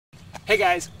Hey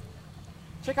guys,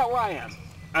 check out where I am.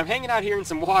 I'm hanging out here in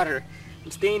some water.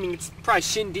 I'm standing, it's probably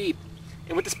shin deep.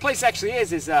 And what this place actually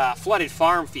is a flooded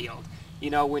farm field. You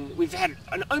know, when we've had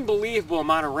an unbelievable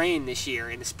amount of rain this year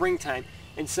in the springtime.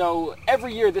 And so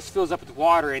every year this fills up with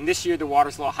water, and this year the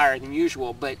water's a little higher than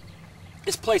usual. But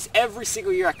this place, every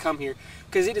single year I come here,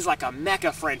 because it is like a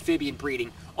mecca for amphibian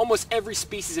breeding. Almost every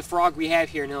species of frog we have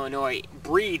here in Illinois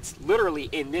breeds literally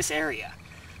in this area.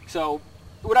 So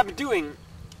what I've been doing,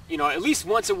 you know, at least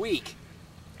once a week,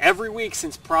 every week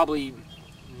since probably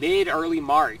early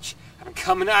March, I've been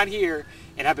coming out here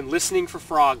and I've been listening for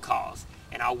frog calls.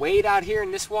 And I'll wade out here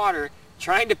in this water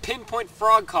trying to pinpoint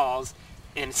frog calls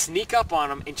and sneak up on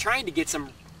them and trying to get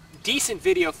some decent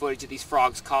video footage of these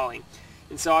frogs calling.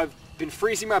 And so I've been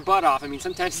freezing my butt off. I mean,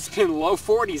 sometimes it's been low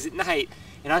 40s at night,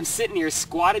 and I'm sitting here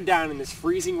squatted down in this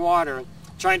freezing water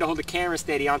trying to hold the camera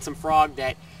steady on some frog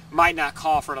that might not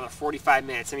call for another 45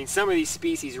 minutes. I mean, some of these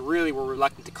species really were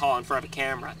reluctant to call in front of a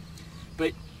camera.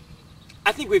 But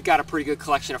I think we've got a pretty good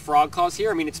collection of frog calls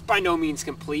here. I mean, it's by no means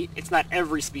complete. It's not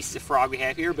every species of frog we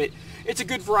have here, but it's a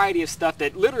good variety of stuff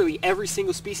that literally every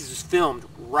single species was filmed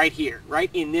right here, right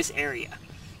in this area.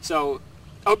 So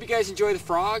I hope you guys enjoy the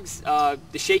frogs, the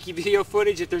shaky video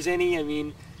footage if there's any. I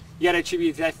mean, you gotta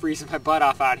attribute that freezing my butt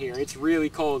off out here. It's really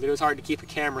cold. It was hard to keep a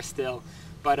camera still.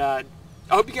 But I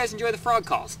hope you guys enjoy the frog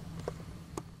calls.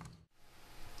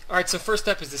 Alright, so first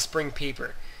up is the spring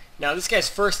peeper. Now this guy's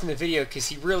first in the video because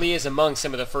he really is among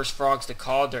some of the first frogs to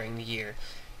call during the year.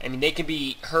 I mean, they can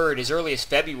be heard as early as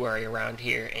February around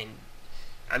here, and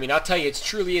I mean, I'll tell you, it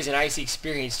truly is an icy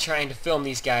experience trying to film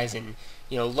these guys in,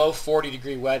 you know, low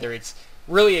 40-degree weather. It's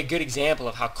really a good example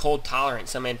of how cold tolerant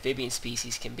some amphibian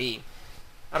species can be.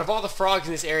 Out of all the frogs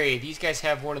in this area, these guys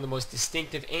have one of the most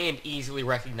distinctive and easily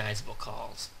recognizable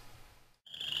calls.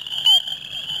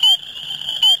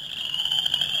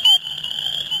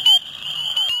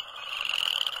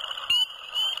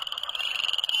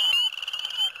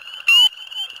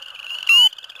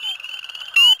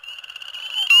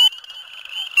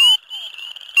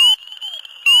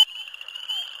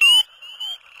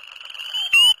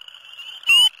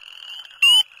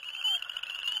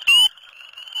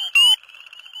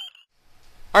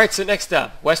 Alright, so next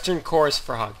up, western chorus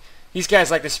frog. These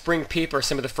guys, like the spring peeper, are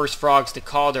some of the first frogs to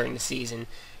call during the season,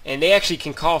 and they actually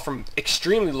can call from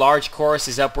extremely large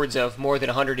choruses upwards of more than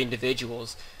 100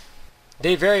 individuals.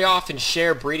 They very often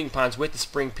share breeding ponds with the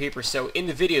spring peepers, so in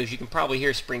the videos you can probably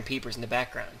hear spring peepers in the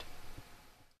background.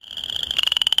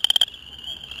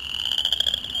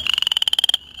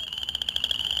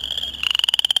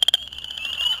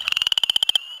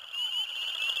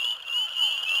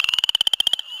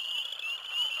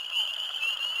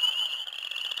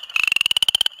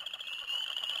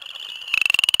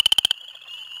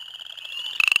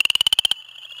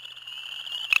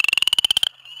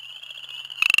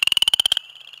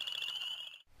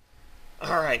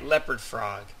 Alright, leopard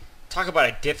frog. Talk about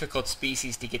a difficult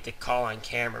species to get to call on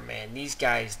camera, man. These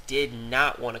guys did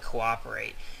not want to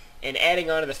cooperate. And adding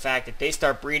on to the fact that they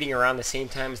start breeding around the same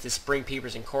time as the spring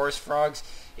peepers and chorus frogs,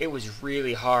 it was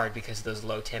really hard because of those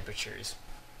low temperatures.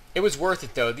 It was worth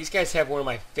it though. These guys have one of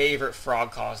my favorite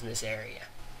frog calls in this area.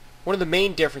 One of the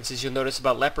main differences you'll notice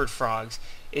about leopard frogs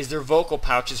is their vocal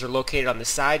pouches are located on the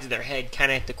sides of their head,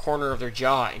 kind of at the corner of their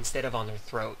jaw instead of on their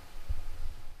throat.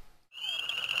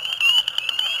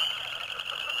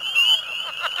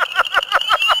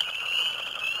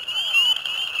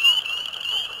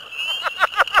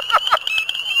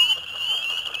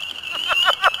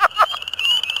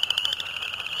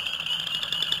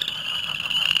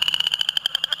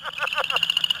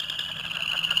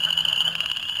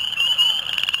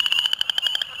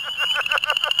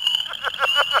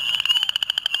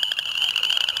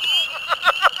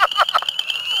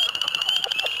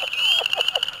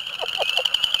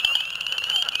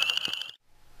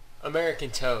 American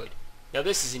toad. Now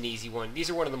this is an easy one. These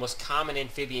are one of the most common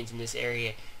amphibians in this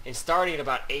area, and starting at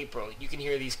about April, you can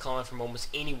hear these calling from almost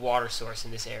any water source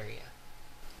in this area.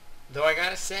 Though I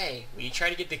gotta say, when you try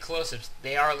to get the close-ups,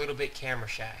 they are a little bit camera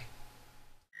shy.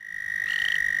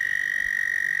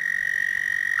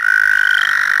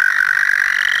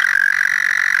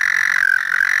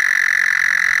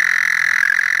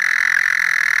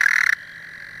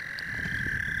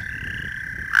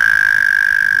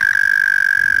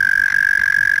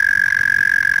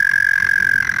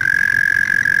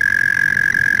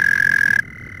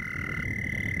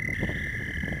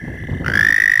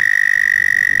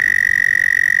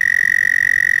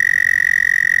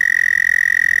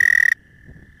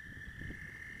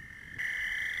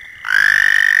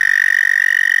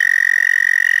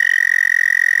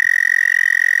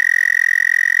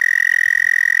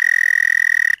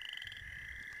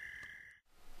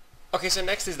 Okay, so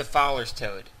next is the Fowler's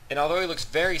toad, and although he looks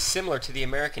very similar to the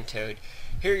American toad,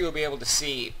 here you'll be able to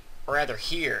see, or rather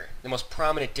hear, the most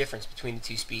prominent difference between the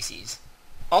two species.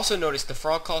 Also notice the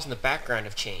frog calls in the background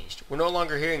have changed. We're no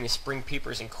longer hearing the spring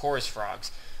peepers and chorus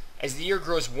frogs. As the year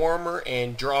grows warmer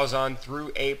and draws on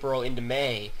through April into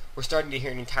May, we're starting to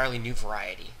hear an entirely new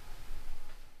variety.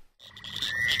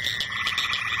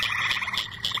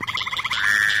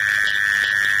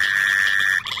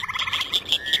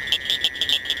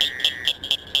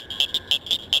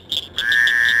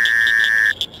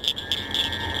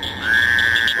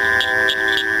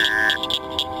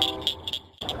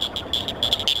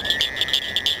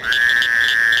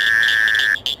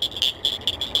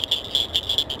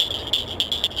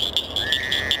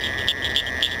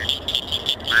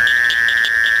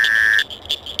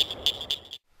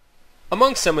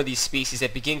 Among some of these species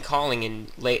that begin calling in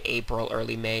late April,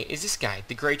 early May is this guy,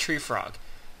 the gray tree frog.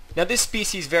 Now this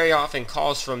species very often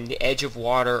calls from the edge of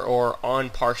water or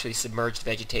on partially submerged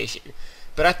vegetation,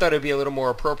 but I thought it would be a little more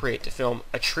appropriate to film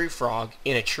a tree frog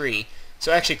in a tree,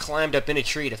 so I actually climbed up in a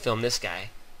tree to film this guy.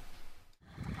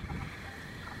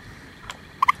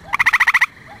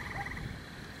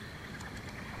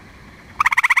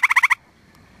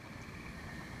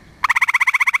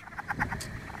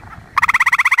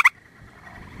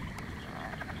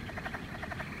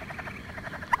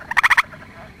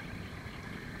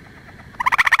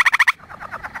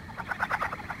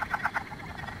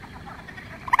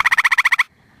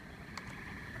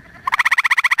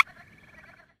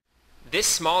 This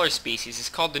smaller species is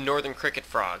called the northern cricket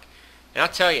frog. And I'll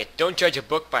tell you, don't judge a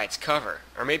book by its cover.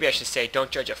 Or maybe I should say, don't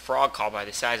judge a frog call by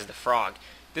the size of the frog.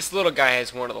 This little guy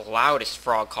has one of the loudest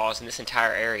frog calls in this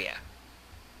entire area.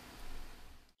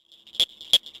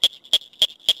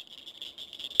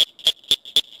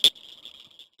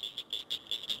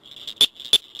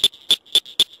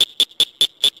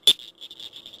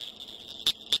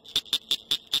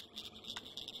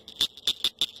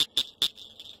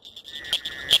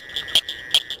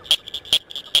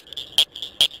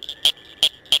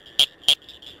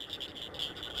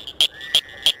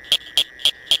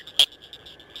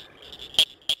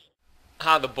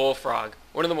 The bullfrog,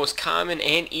 one of the most common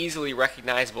and easily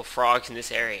recognizable frogs in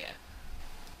this area.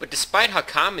 But despite how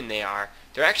common they are,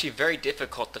 they're actually very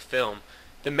difficult to film.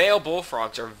 The male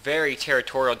bullfrogs are very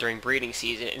territorial during breeding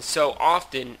season, and so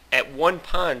often at one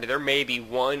pond there may be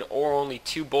one or only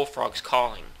two bullfrogs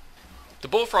calling. The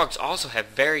bullfrogs also have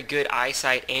very good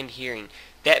eyesight and hearing.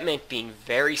 That meant being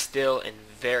very still and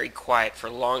very quiet for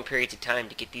long periods of time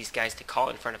to get these guys to call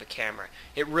in front of a camera.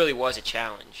 It really was a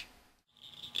challenge.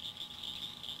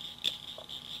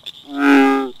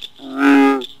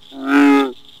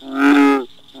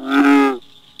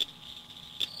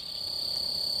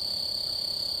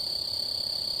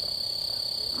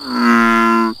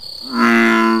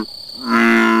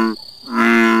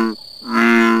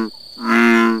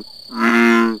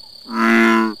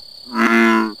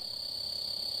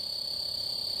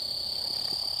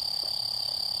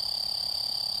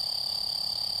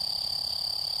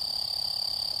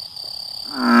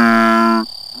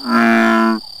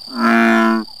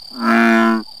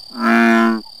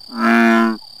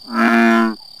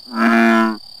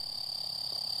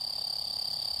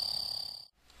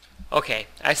 Okay,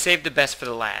 I saved the best for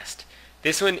the last.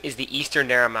 This one is the eastern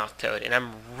narrowmouth toad, and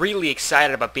I'm really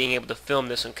excited about being able to film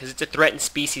this one because it's a threatened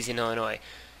species in Illinois.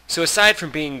 So aside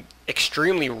from being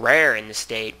extremely rare in the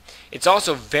state, it's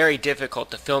also very difficult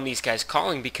to film these guys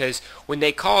calling because when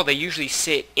they call, they usually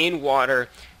sit in water,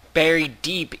 buried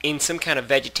deep in some kind of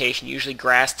vegetation, usually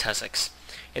grass tussocks.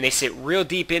 And they sit real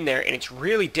deep in there, and it's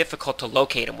really difficult to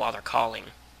locate them while they're calling.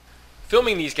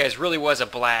 Filming these guys really was a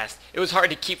blast. It was hard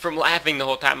to keep from laughing the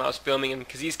whole time I was filming them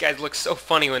because these guys look so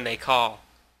funny when they call.